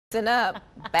Listen up.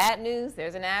 Bad news.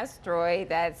 There's an asteroid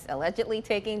that's allegedly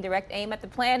taking direct aim at the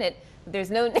planet.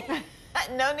 There's no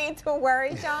no need to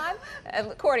worry, Sean.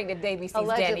 According to ABC's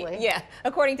Allegedly. Danny. Yeah,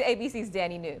 according to ABC's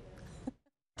Danny New.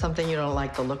 Something you don't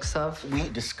like the looks of? We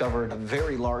discovered a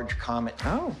very large comet.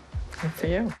 Oh, good for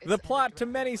you. The plot to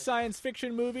many science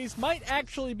fiction movies might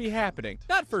actually be happening.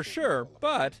 Not for sure,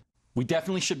 but we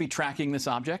definitely should be tracking this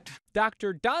object.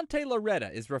 Dr. Dante Loretta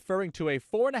is referring to a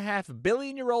 4.5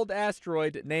 billion-year-old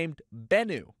asteroid named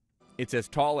Bennu. It's as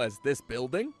tall as this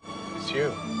building. It's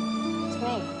you. It's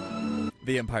me.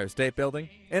 The Empire State Building,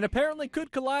 and apparently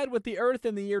could collide with the Earth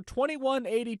in the year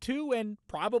 2182 and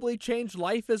probably change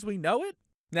life as we know it.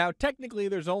 Now, technically,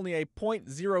 there's only a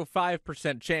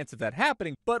 0.05% chance of that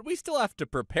happening, but we still have to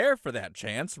prepare for that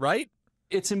chance, right?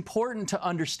 It's important to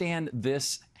understand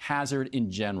this hazard in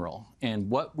general and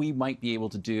what we might be able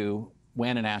to do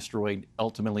when an asteroid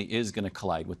ultimately is going to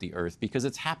collide with the Earth, because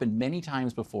it's happened many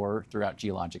times before throughout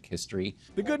geologic history.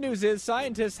 The good news is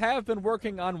scientists have been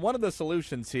working on one of the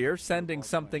solutions here, sending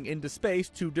something into space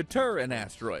to deter an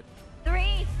asteroid.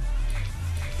 3,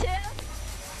 2,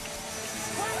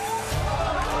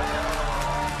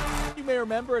 You may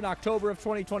remember in October of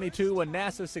 2022 when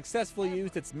NASA successfully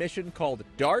used its mission called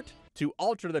DART to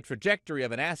alter the trajectory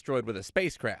of an asteroid with a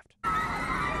spacecraft.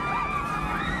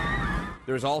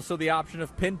 There's also the option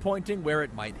of pinpointing where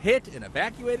it might hit and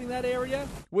evacuating that area,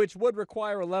 which would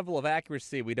require a level of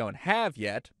accuracy we don't have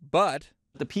yet, but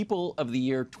The people of the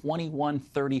year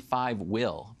 2135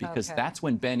 will, because Okay. that's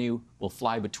when Bennu will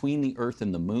fly between the Earth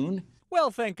and the Moon.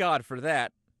 well, thank God for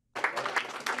that.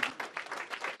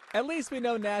 At least we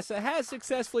know NASA has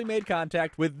successfully made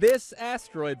contact with this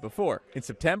asteroid before. In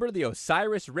September, the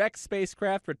OSIRIS-REx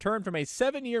spacecraft returned from a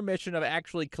 7-year mission of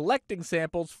actually collecting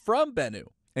samples from Bennu.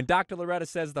 And Dr. Loretta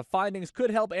says the findings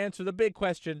could help answer the big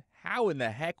question, how in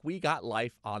the heck we got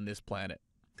life on this planet?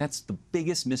 That's the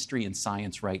biggest mystery in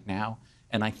science right now,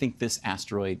 and I think this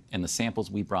asteroid and the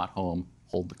samples we brought home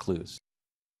hold the clues.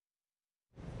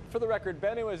 For the record,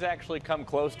 Bennu has actually come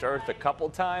close to Earth a couple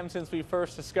times since we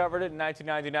first discovered it in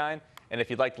 1999. And if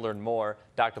you'd like to learn more,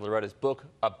 Dr. Loretta's book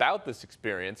about this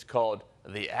experience called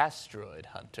The Asteroid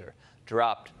Hunter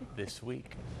dropped this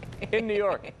week. In New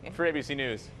York, for ABC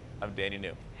News, I'm Danny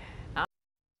New.